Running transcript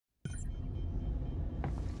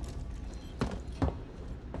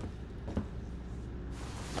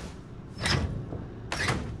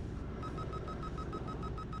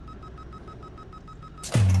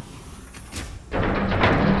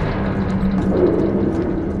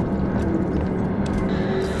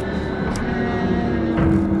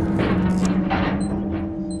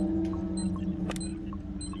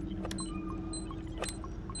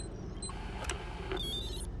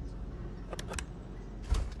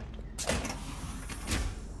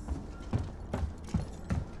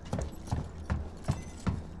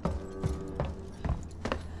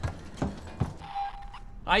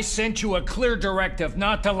I sent you a clear directive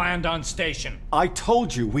not to land on station. I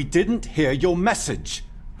told you we didn't hear your message.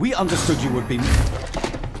 We understood you would be...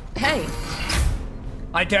 Hey!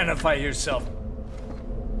 Identify yourself.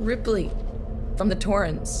 Ripley, from the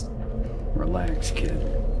Torrens. Relax, kid.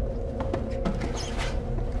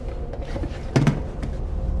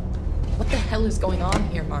 What the hell is going on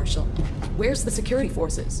here, Marshal? Where's the security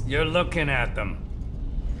forces? You're looking at them.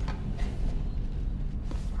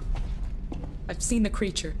 I've seen the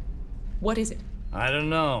creature. What is it? I don't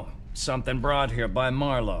know. Something brought here by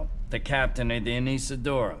Marlowe, the captain of the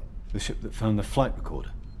Anisadora. The ship that found the flight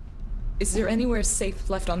recorder. Is there anywhere safe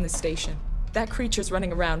left on this station? That creature's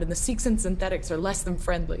running around, and the Seeks and synthetics are less than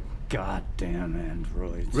friendly. Goddamn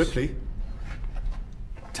androids. Ripley.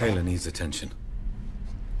 Taylor needs attention.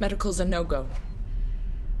 Medical's a no-go.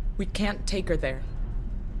 We can't take her there.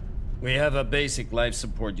 We have a basic life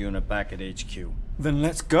support unit back at HQ. Then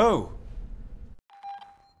let's go.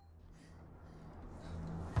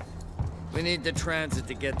 We need the transit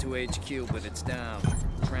to get to HQ, but it's down.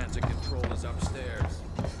 Transit control is upstairs.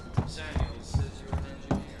 Samuel says you're an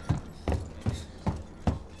engineer.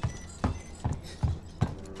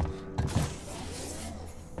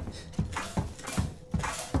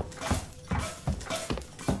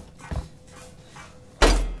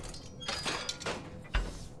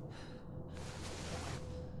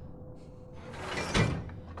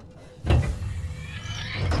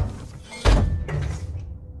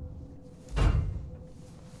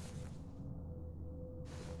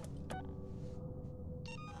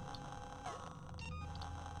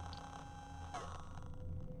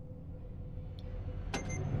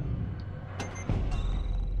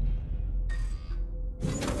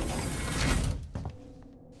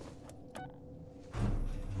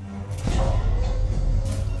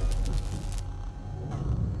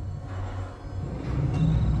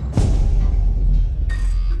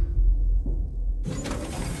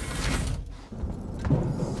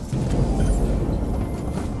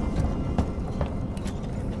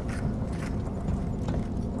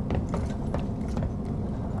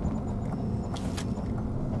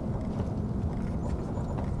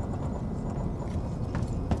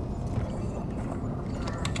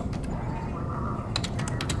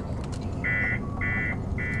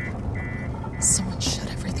 Someone shut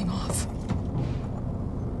everything off.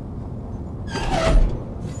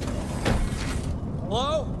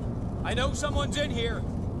 Hello? I know someone's in here.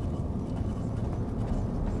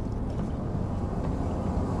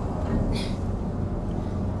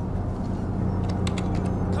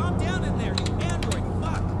 Calm down in there, you android.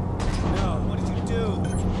 Fuck. No, what did you do?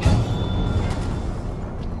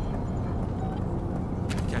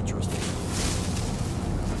 Can't trust me.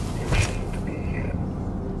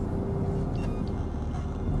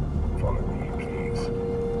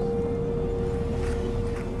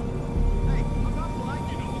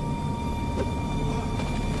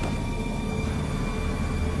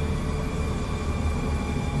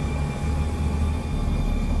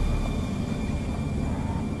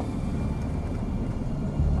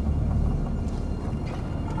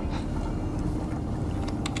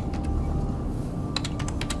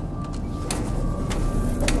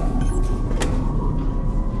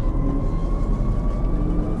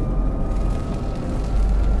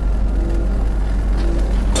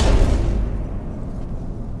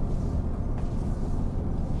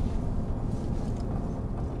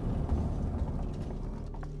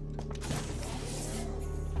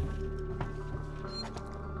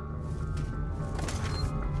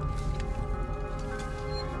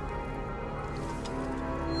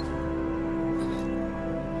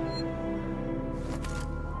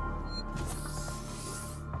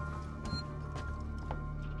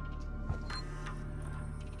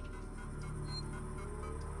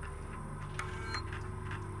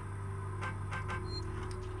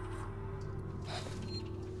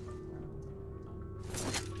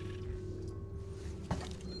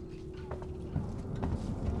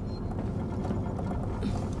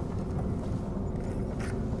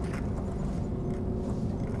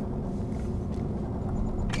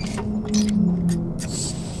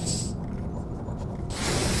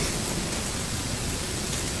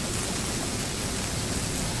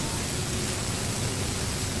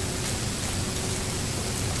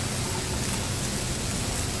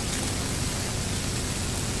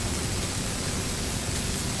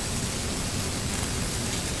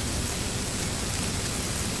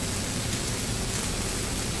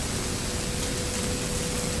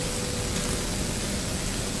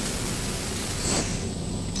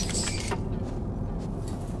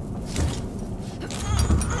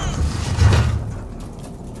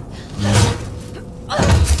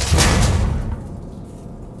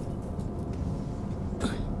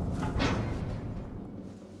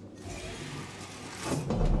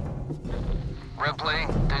 Ripley,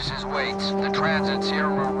 this is Waits. The transit's here.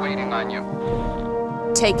 We're waiting on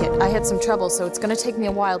you. Take it. I had some trouble, so it's gonna take me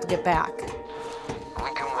a while to get back.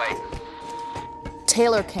 We can wait.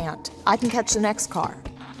 Taylor can't. I can catch the next car.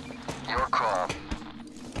 Your call.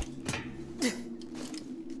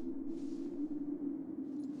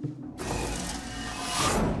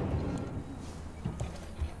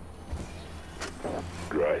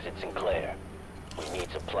 Gruz, it's Sinclair. We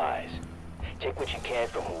need supplies. Take what you can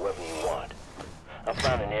from whoever you want. I've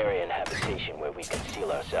found an area in habitation where we can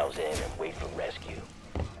seal ourselves in and wait for rescue.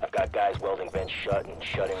 I've got guys welding vents shut and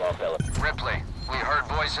shutting off elevators. Ripley, we heard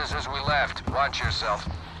voices as we left. Watch yourself.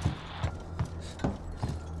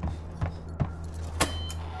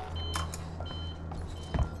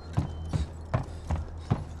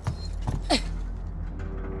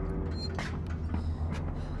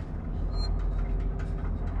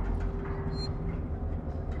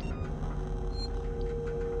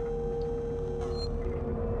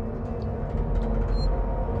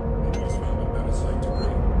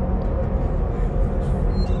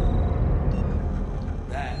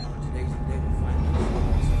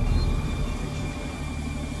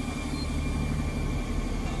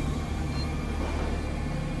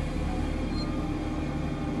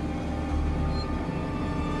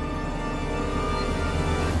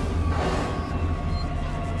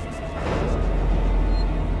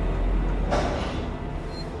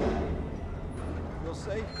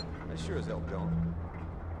 I sure as hell don't.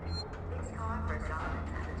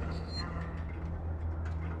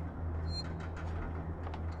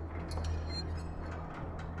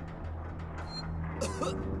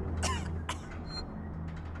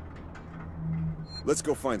 Let's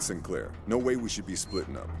go find Sinclair. No way we should be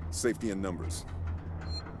splitting up. Safety in numbers.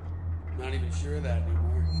 Not even sure of that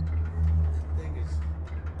anymore. That thing is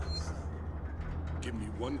unstoppable. Give me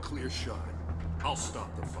one clear shot. I'll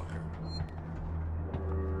stop the fucker.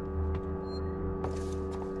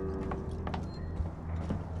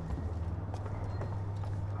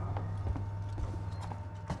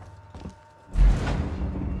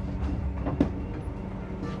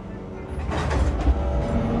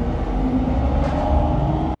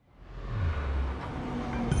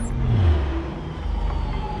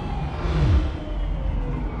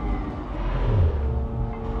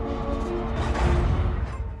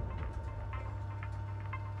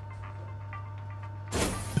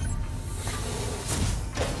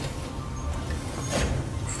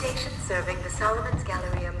 Serving the Solomon's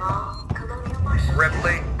Galleria Mall, Colonial Marshal.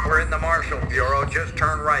 Ripley, we're in the Marshal Bureau. Just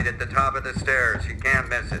turn right at the top of the stairs. You can't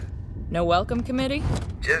miss it. No welcome committee?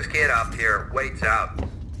 Just get up here. Waits out.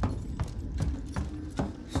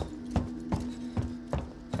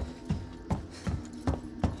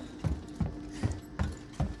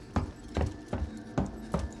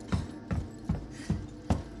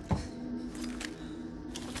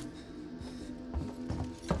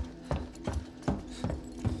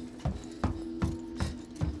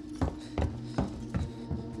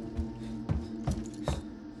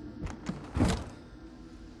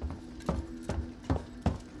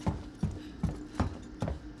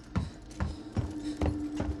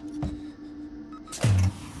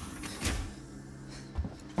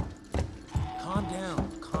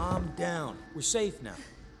 We're safe now.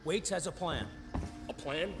 Waits has a plan. A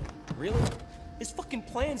plan? Really? His fucking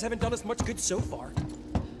plans haven't done us much good so far.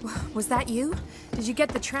 Was that you? Did you get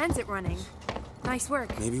the transit running? Nice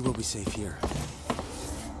work. Maybe we'll be safe here.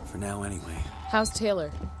 For now, anyway. How's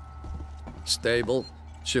Taylor? Stable.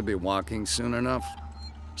 Should be walking soon enough.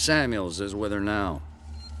 Samuels is with her now.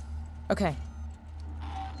 Okay.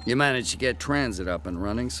 You managed to get transit up and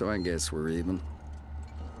running, so I guess we're even.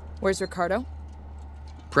 Where's Ricardo?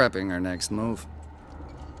 Prepping our next move.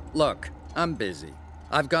 Look, I'm busy.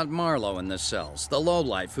 I've got Marlowe in the cells, the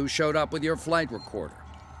lowlife who showed up with your flight recorder.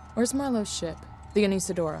 Where's Marlowe's ship? The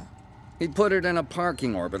Anisadora. He put it in a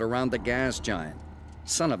parking orbit around the gas giant.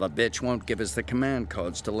 Son of a bitch won't give us the command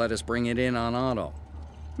codes to let us bring it in on auto.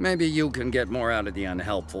 Maybe you can get more out of the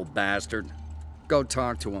unhelpful bastard. Go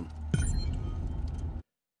talk to him.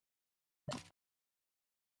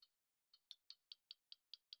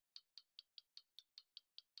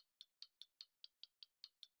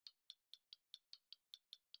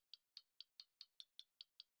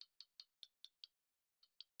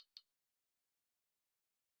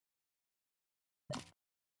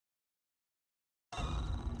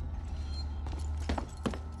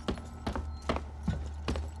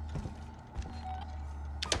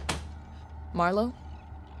 Marlowe?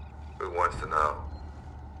 Who wants to know?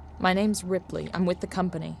 My name's Ripley. I'm with the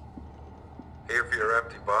company. Here for your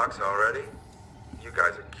empty box already? You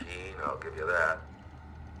guys are keen, I'll give you that.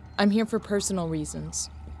 I'm here for personal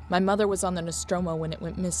reasons. My mother was on the Nostromo when it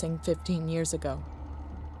went missing 15 years ago.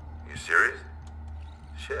 You serious?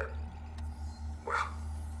 Shit. Well.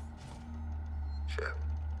 Shit.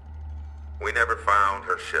 We never found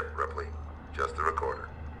her ship, Ripley. Just the recorder.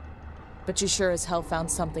 But you sure as hell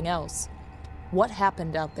found something else. What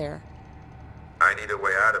happened out there? I need a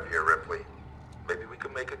way out of here, Ripley. Maybe we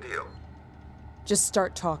can make a deal. Just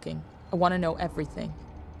start talking. I want to know everything.